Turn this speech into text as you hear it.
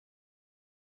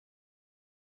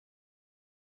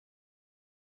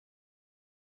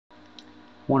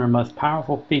One of the most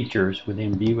powerful features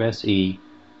within View SE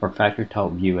or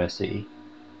FactoryTalk View SE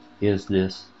is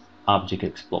this Object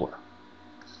Explorer.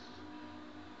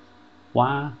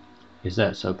 Why is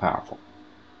that so powerful?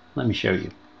 Let me show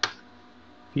you.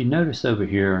 If you notice over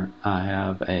here, I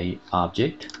have a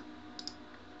object,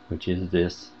 which is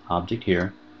this object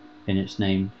here, and it's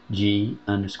named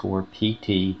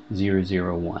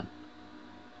G_PT001.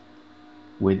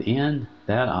 Within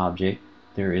that object,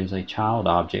 there is a child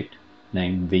object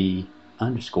named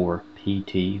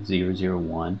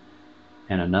V_PT001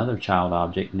 and another child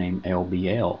object named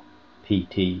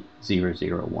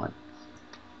LBL_PT001.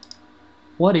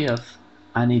 What if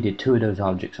I needed two of those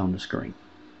objects on the screen?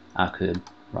 I could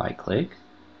right click,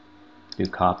 do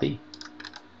copy,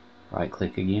 right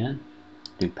click again,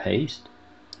 do paste,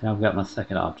 and I've got my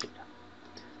second object.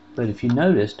 But if you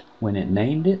noticed, when it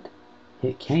named it,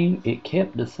 it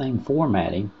kept the same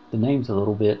formatting. The name's a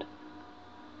little bit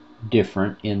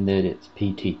different in that it's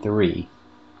PT3,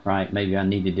 right? Maybe I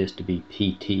needed this to be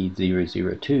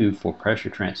PT002 for pressure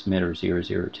transmitter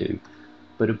 002.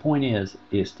 But the point is,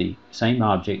 it's the same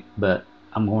object, but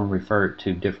I'm going to refer it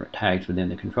to different tags within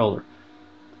the controller.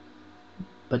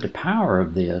 But the power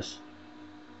of this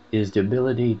is the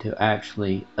ability to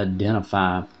actually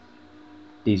identify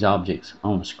these objects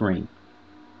on the screen.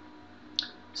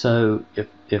 So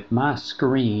if my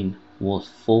screen was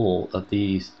full of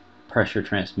these pressure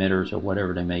transmitters or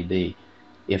whatever they may be,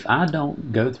 if I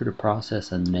don't go through the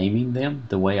process of naming them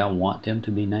the way I want them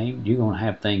to be named, you're going to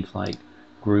have things like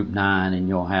group 9 and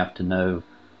you'll have to know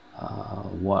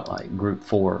what like group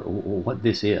 4, what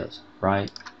this is,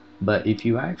 right? But if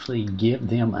you actually give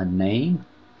them a name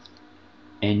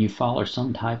and you follow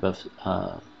some type of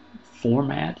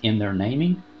format in their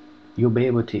naming, you'll be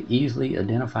able to easily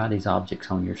identify these objects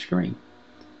on your screen.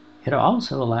 It'll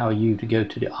also allow you to go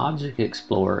to the Object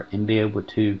Explorer and be able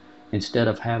to, instead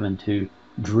of having to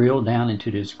drill down into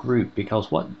this group,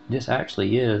 because what this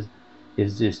actually is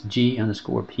this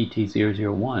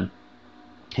G_PT001.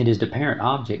 It is the parent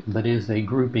object, but it is a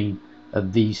grouping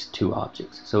of these two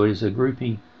objects. So it is a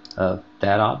grouping of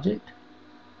that object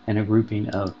and a grouping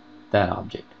of that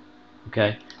object.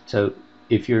 Okay, so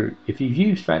if you've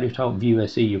used FactoryTalk View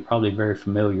SE, you're probably very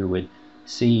familiar with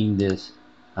seeing this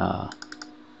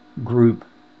group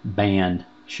band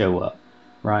show up,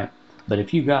 right? But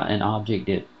if you've got an object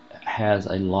that has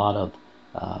a lot of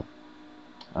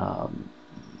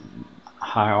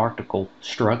hierarchical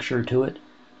structure to it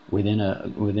within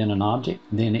an object,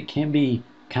 then it can be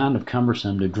kind of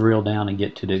cumbersome to drill down and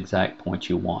get to the exact point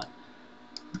you want.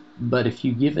 But if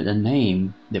you give it a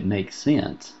name that makes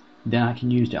sense, then I can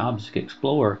use the Object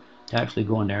Explorer to actually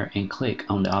go in there and click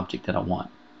on the object that I want.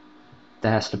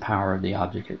 That's the power of the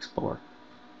Object Explorer.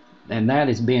 And that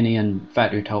has been in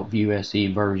FactoryTalk View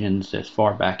SE versions as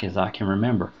far back as I can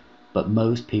remember. But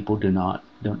most people don't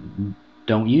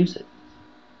use it.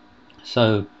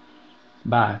 So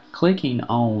by clicking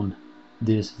on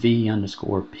this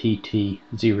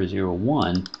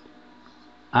V_PT001,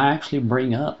 I actually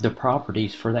bring up the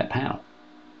properties for that panel.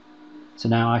 So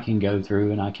now I can go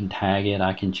through and I can tag it,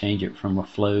 I can change it from a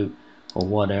float or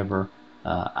whatever.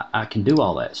 I can do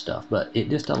all that stuff, but it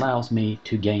just allows me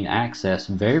to gain access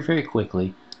very, very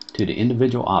quickly to the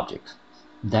individual objects.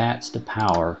 That's the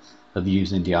power of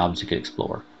using the Object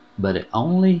Explorer. But it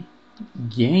only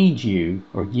gains you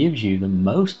or gives you the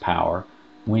most power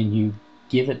when you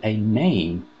give it a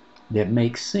name that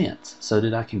makes sense, so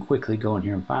that I can quickly go in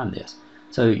here and find this.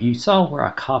 So you saw where I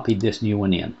copied this new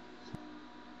one in.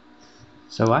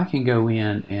 So I can go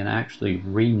in and actually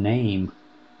rename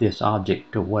this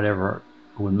object to whatever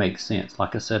would make sense.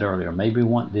 Like I said earlier, maybe we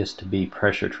want this to be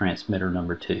pressure transmitter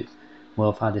number 2. Well,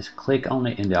 if I just click on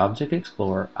it in the Object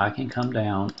Explorer, I can come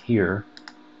down here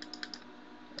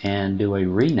and do a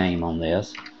rename on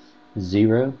this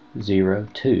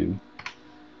 002,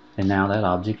 and now that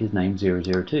object is named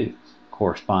 002.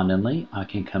 Correspondingly, I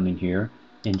can come in here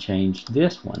and change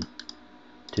this one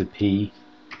to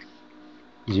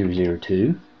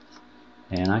P002,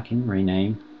 and I can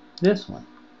rename this one.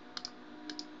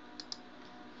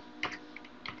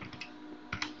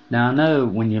 Now I know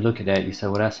when you look at that you say,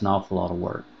 well, that's an awful lot of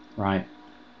work, right?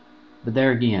 But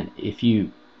there again, if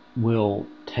you will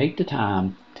take the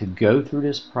time to go through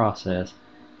this process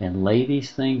and lay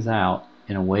these things out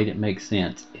in a way that makes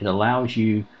sense, it allows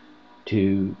you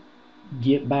to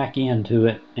get back into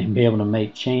it and be able to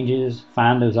make changes,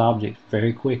 find those objects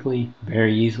very quickly,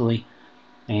 very easily,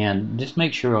 and just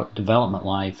make your development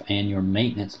life and your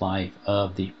maintenance life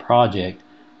of the project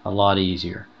a lot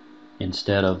easier,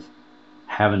 instead of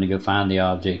having to go find the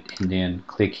object and then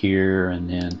click here and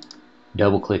then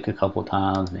double click a couple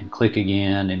times, and click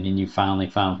again, and then you finally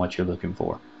find what you're looking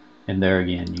for. And there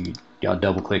again, you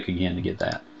double click again to get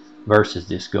that. Versus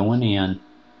just going in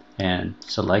and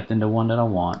selecting the one that I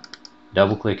want,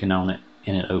 double clicking on it,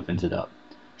 and it opens it up.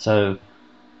 So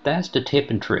that's the tip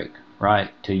and trick,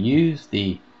 right? To use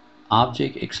the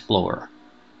Object Explorer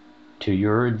to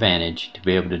your advantage to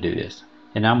be able to do this.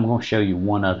 And I'm going to show you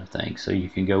one other thing so you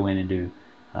can go in and do,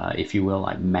 if you will,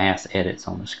 like mass edits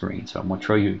on the screen. So I'm going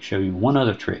to show you one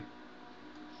other trick.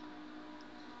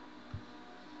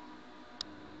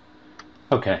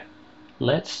 Okay,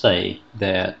 let's say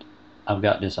that I've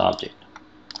got this object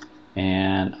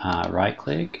and I right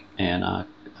click and I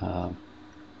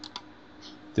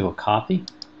do a copy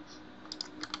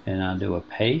and I do a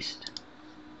paste.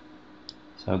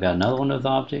 So I've got another one of those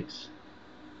objects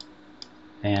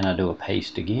and I do a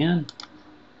paste again.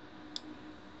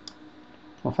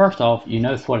 Well, first off, you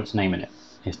notice what it's naming it.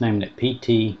 It's naming it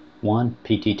PT1,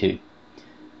 PT2.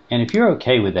 And if you're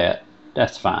okay with that,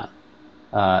 that's fine.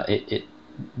 It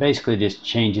basically just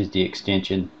changes the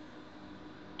extension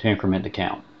to increment the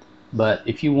count. But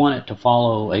if you want it to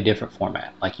follow a different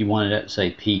format, like you wanted it to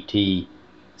say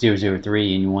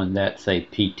PT003 and you wanted that to say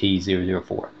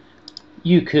PT004,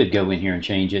 you could go in here and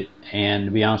change it. And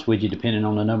to be honest with you, depending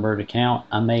on the number of the count,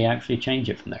 I may actually change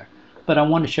it from there. But I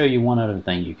want to show you one other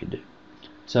thing you could do.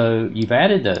 So you've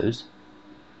added those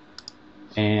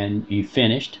and you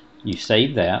finished, you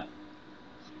saved that.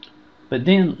 But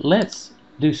then let's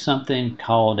do something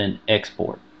called an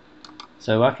export.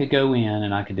 So I could go in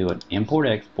and I could do an import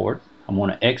export. I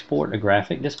want to export a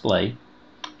graphic display.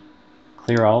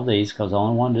 Clear all these because I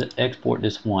only wanted to export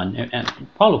this one. And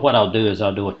probably what I'll do is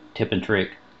I'll do a tip and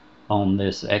trick on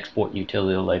this export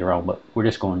utility later on, but we're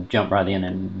just going to jump right in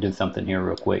and do something here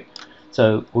real quick.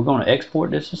 So we're going to export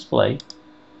this display.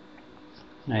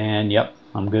 And yep,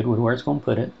 I'm good with where it's going to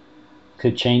put it.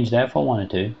 Could change that if I wanted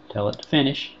to. Tell it to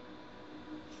finish.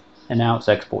 And now it's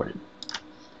exported.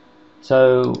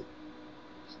 So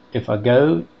if I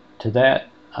go to that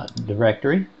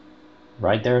directory,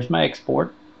 right there's my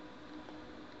export.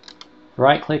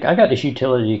 Right click, I got this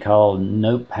utility called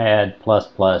Notepad++,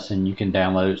 and you can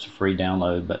download it. It's a free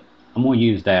download, but I'm going to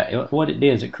use that. What it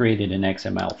did is it created an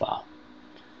XML file.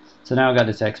 So now I got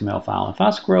this XML file. If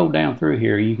I scroll down through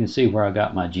here, you can see where I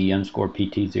got my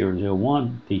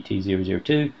G_PT001,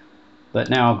 PT002, but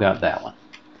now I've got that one.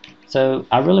 So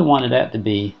I really wanted that to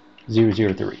be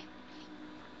 003.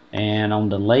 And on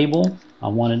the label, I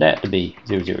wanted that to be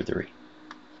 003.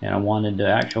 And I wanted the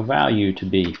actual value to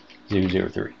be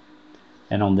 003.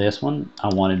 And on this one, I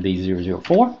wanted to be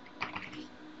 004.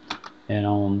 And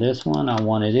on this one, I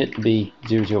wanted it to be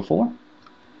 004.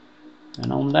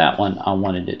 And on that one, I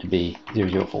wanted it to be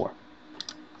 004.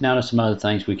 Now there's some other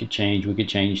things we could change. We could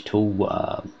change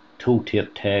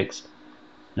tooltip text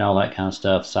and all that kind of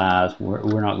stuff, size.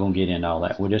 We're not going to get into all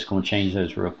that. We're just going to change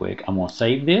those real quick. I'm going to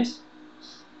save this.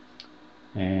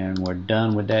 And we're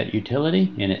done with that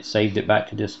utility. And it saved it back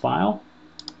to this file.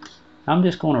 I'm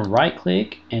just going to right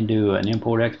click and do an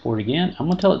import export again. I'm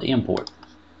going to tell it to import.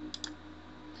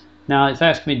 Now it's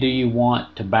asking me, do you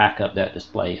want to back up that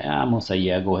display? I'm going to say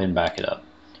yeah, go ahead and back it up.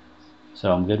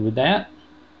 So I'm good with that.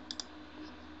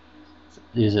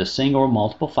 There's a single or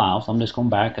multiple files. So I'm just going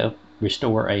to back up,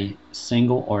 restore a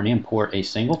single or import a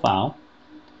single file.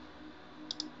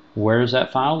 Where does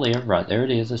that file live? Right there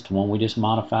it is. It's the one we just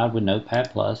modified with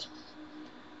Notepad+.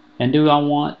 And do I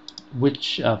want,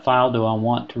 which file do I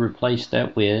want to replace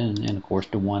that with? And of course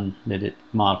the one that it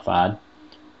modified.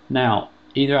 Now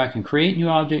either I can create new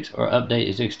objects or update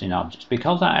existing objects.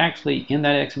 Because I actually in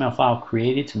that XML file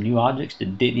created some new objects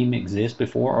that didn't even exist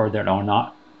before, or that are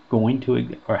not going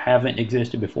to or haven't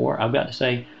existed before, I've got to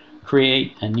say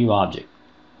create a new object.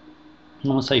 I'm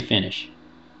going to say finish.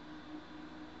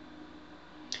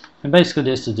 And basically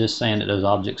this is just saying that those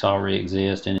objects already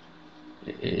exist, and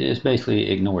it's basically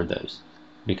ignored those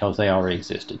because they already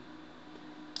existed.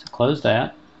 So close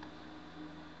that.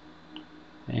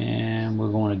 And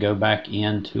we're going to go back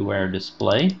into our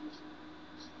display.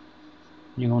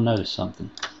 You're going to notice something.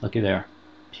 Looky there.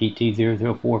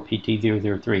 PT004,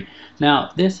 PT003.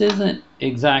 Now, this isn't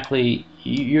exactly,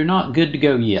 you're not good to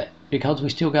go yet because we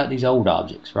still got these old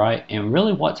objects, right? And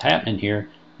really what's happening here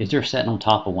is they're sitting on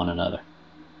top of one another,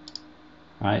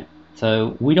 right?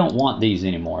 So we don't want these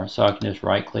anymore. So I can just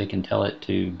right click and tell it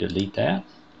to delete that.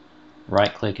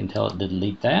 Right click and tell it to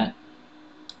delete that.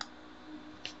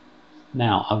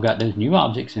 Now I've got those new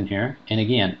objects in here, and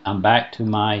again I'm back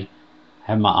to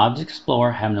having my Object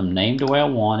Explorer, having them named the way I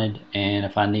wanted. And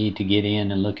if I need to get in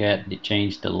and look at it,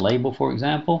 change the label, for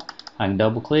example, I can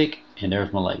double click and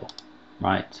there's my label,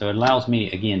 right? So it allows me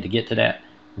again to get to that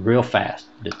real fast.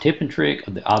 The tip and trick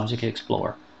of the Object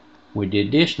Explorer, with the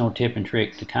additional tip and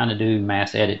trick to kind of do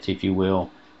mass edits, if you will,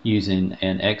 using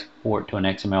an export to an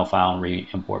XML file and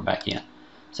re-import back in.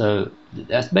 So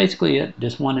that's basically it.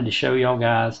 Just wanted to show y'all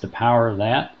guys the power of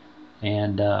that,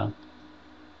 and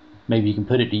maybe you can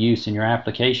put it to use in your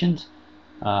applications.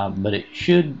 But it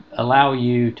should allow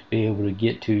you to be able to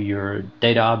get to your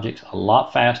data objects a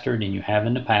lot faster than you have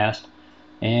in the past.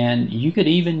 And you could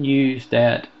even use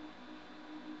that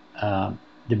the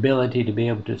ability to be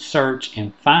able to search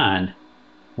and find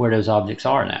where those objects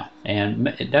are now. And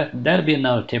that'll be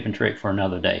another tip and trick for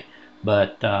another day.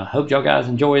 But hope y'all guys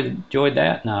enjoyed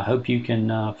that, and I hope you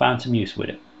can find some use with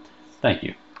it. Thank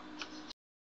you.